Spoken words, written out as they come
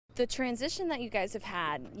The transition that you guys have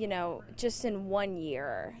had, just in 1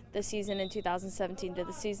 year, the season in 2017 to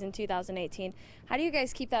the season 2018, how do you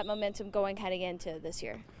guys keep that momentum going heading into this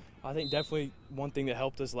year? I think definitely one thing that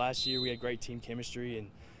helped us last year, we had great team chemistry,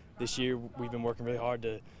 and this year we've been working really hard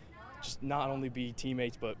to just not only be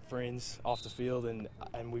teammates but friends off the field, and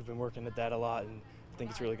we've been working at that a lot, and I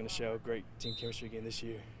think it's really going to show great team chemistry again this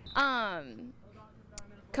year.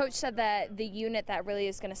 Coach said that the unit that really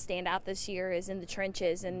is going to stand out this year is in the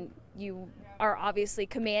trenches, and you are obviously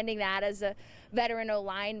commanding that as a veteran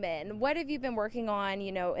O-lineman. What have you been working on,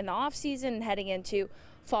 in the off season and heading into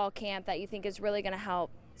fall camp that you think is really going to help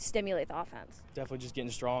stimulate the offense? Definitely just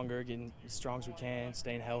getting stronger, getting as strong as we can,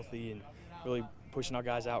 staying healthy, and really pushing our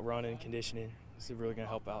guys out, running, conditioning. This is really going to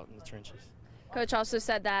help out in the trenches. Coach also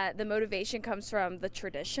said that the motivation comes from the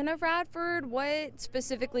tradition of Radford. What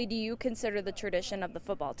specifically do you consider the tradition of the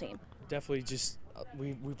football team? Definitely just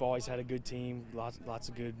we've always had a good team, lots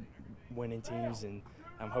of good winning teams, and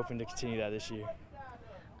I'm hoping to continue that this year.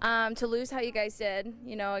 To lose how you guys did,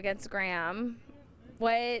 against Graham,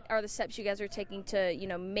 what are the steps you guys are taking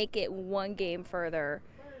to, make it one game further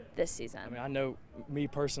this season? I mean, I know me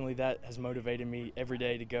personally, that has motivated me every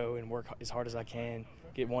day to go and work as hard as I can,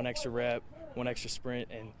 get one extra rep, one extra sprint,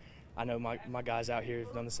 and I know my guys out here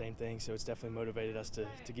have done the same thing, so it's definitely motivated us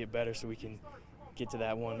to get better so we can get to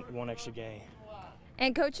that one extra game.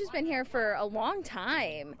 And Coach has been here for a long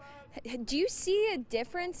time. Do you see a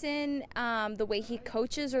difference in the way he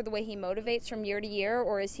coaches or the way he motivates from year to year,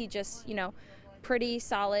 or is he just, pretty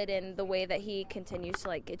solid in the way that he continues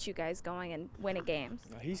to get you guys going and winning games?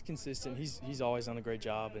 He's consistent. He's always done a great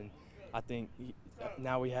job, and I think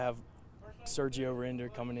now we have Sergio Render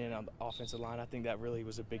coming in on the offensive line. I think that really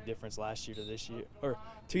was a big difference last year to this year, or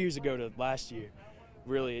 2 years ago to last year.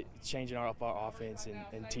 Really changing our offense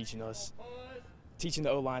and teaching the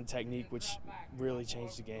O-line technique, which really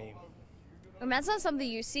changed the game. And that's not something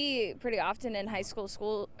you see pretty often in high school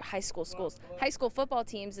football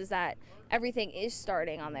teams, is that everything is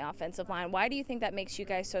starting on the offensive line. Why do you think that makes you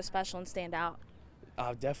guys so special and stand out?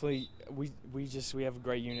 Definitely, we have a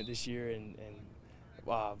great unit this year, and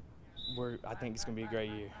I think it's going to be a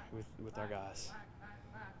great year with our guys.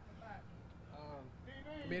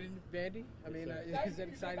 Vandy, I mean, is that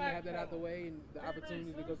exciting to have that out the way and the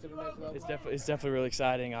opportunity to go to the next level? It's definitely really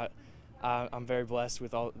exciting. I'm very blessed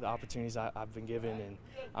with all the opportunities I've been given, and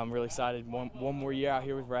I'm really excited. One more year out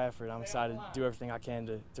here with Radford. I'm excited to do everything I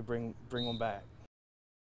can to bring one back.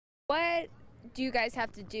 What do you guys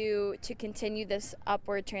have to do to continue this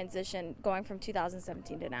upward transition going from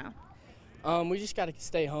 2017 to now? We just got to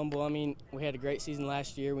stay humble. I mean, we had a great season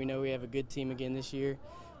last year. We know we have a good team again this year,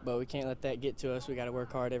 but we can't let that get to us. We got to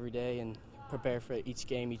work hard every day and prepare for each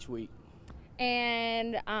game each week.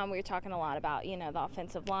 And we were talking a lot about, the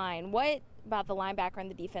offensive line. What about the linebacker and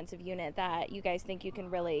the defensive unit that you guys think you can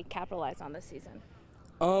really capitalize on this season?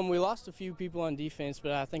 We lost a few people on defense,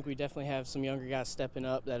 but I think we definitely have some younger guys stepping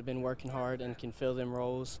up that have been working hard and can fill them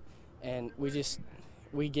roles. And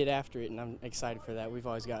we get after it, and I'm excited for that. We've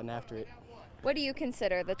always gotten after it. What do you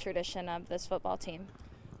consider the tradition of this football team?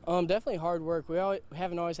 Definitely hard work. We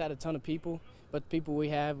haven't always had a ton of people, but the people we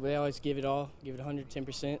have, we always give it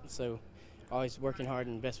 110%. So always working hard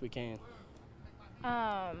and best we can.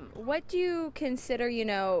 What do you consider,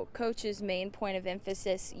 Coach's main point of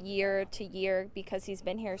emphasis year to year, because he's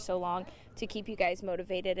been here so long, to keep you guys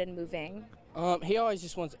motivated and moving? He always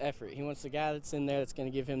just wants effort. He wants the guy that's in there that's going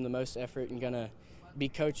to give him the most effort and going to be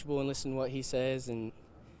coachable and listen to what he says, and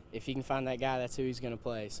if he can find that guy, that's who he's going to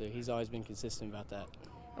play. So he's always been consistent about that.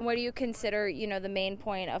 And what do you consider, the main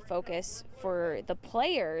point of focus for the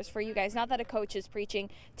players, for you guys, not that a coach is preaching,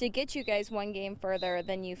 to get you guys one game further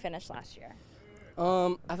than you finished last year?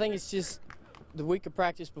 I think it's just the week of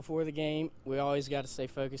practice before the game. We always got to stay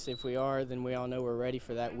focused. If we are, then we all know we're ready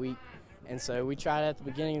for that week. And so we try at the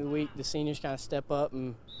beginning of the week, the seniors kind of step up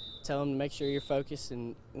and tell them to make sure you're focused.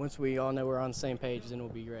 And once we all know we're on the same page, then we'll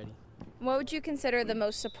be ready. What would you consider the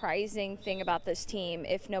most surprising thing about this team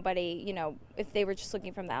if nobody, if they were just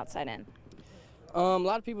looking from the outside in? A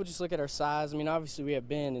lot of people just look at our size. I mean, obviously we have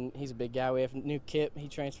Ben, and he's a big guy. We have new Kip. He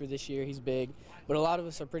transferred this year. He's big. But a lot of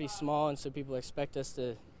us are pretty small, and so people expect us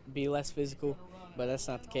to be less physical. But that's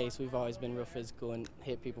not the case. We've always been real physical and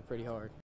hit people pretty hard.